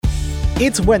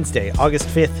It's Wednesday, August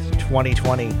 5th,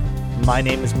 2020. My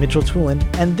name is Mitchell Toulin,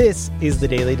 and this is the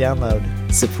Daily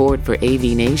Download. Support for AV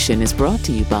Nation is brought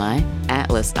to you by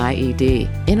Atlas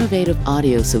IED, innovative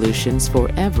audio solutions for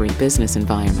every business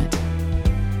environment.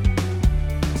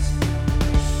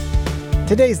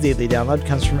 Today's Daily Download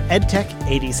comes from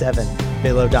EdTech87.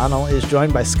 Bill O'Donnell is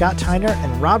joined by Scott Tyner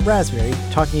and Rob Raspberry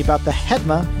talking about the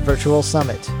HETMA Virtual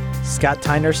Summit. Scott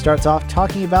Tyner starts off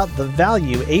talking about the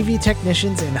value AV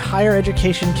technicians in higher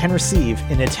education can receive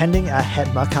in attending a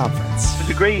HETMA conference.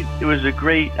 It was a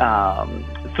great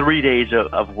 3 days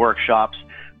of workshops.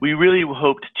 We really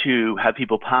hoped to have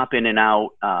people pop in and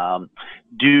out,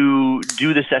 do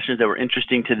the sessions that were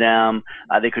interesting to them.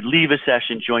 They could leave a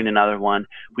session, join another one.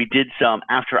 We did some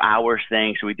after hours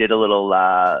things. So we did a little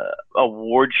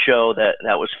award show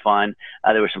that was fun.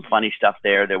 There was some funny stuff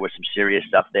there. There was some serious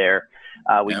stuff there.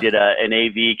 We did an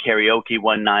AV karaoke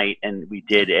one night, and we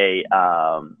did a.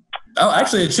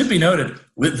 Actually, it should be noted.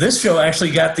 This show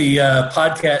actually got the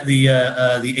podcast, the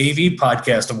AV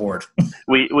podcast award.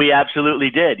 we absolutely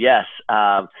did, yes.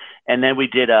 And then we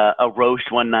did a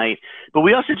roast one night, but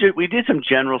we also did some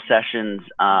general sessions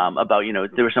about,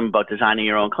 there was some about designing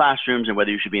your own classrooms and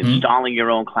whether you should be installing your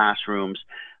own classrooms.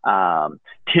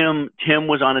 Tim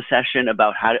was on a session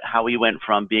about how he went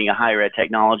from being a higher ed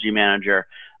technology manager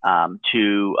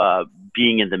to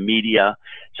being in the media.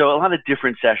 So a lot of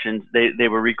different sessions. They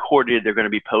were recorded. They're going to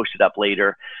be posted up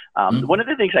later. One of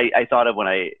the things I thought of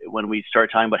when we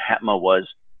started talking about HETMA was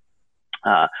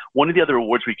one of the other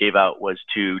awards we gave out was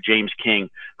to James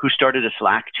King, who started a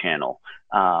Slack channel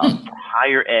for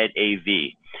higher ed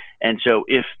AV. And so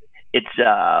if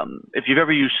you've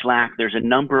ever used Slack, there's a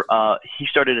number he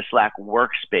started a Slack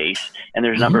workspace, and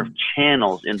there's a number of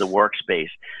channels in the workspace.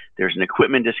 There's an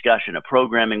equipment discussion, a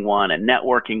programming one, a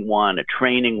networking one, a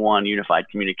training one, unified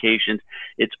communications.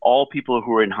 It's all people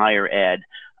who are in higher ed.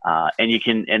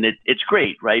 It's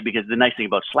great, right? Because the nice thing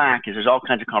about Slack is there's all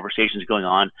kinds of conversations going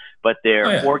on, but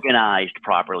they're organized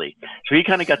properly. So he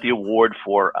kind of got the award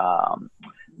for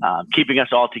keeping us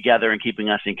all together and keeping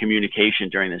us in communication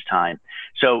during this time.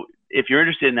 So if you're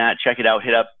interested in that, check it out.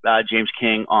 Hit up James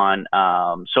King on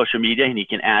social media, and he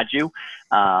can add you.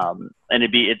 And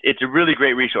it's a really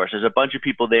great resource. There's a bunch of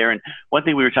people there. And one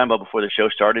thing we were talking about before the show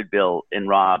started, Bill and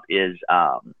Rob, is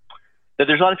that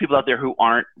there's a lot of people out there who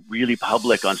aren't really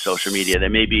public on social media.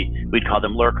 That maybe we'd call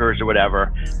them lurkers or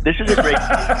whatever. This is a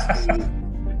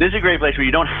great place where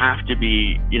you don't have to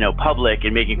be, public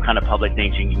and making kind of public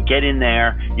things. You can get in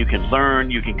there, you can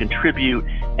learn, you can contribute,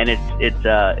 and it's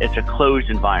a closed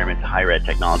environment to higher ed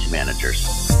technology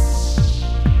managers.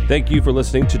 Thank you for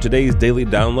listening to today's Daily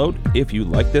Download. If you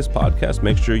like this podcast,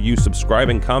 make sure you subscribe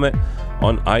and comment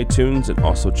on iTunes, and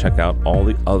also check out all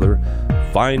the other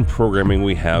fine programming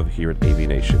we have here at AV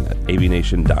Nation at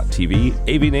avnation.tv,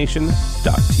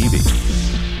 avnation.tv.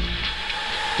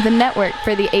 The network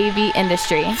for the AV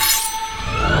industry.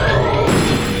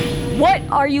 What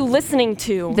are you listening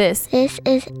to? This is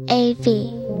AV.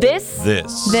 This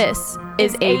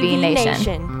is AV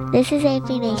Nation. This is AV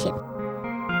Nation.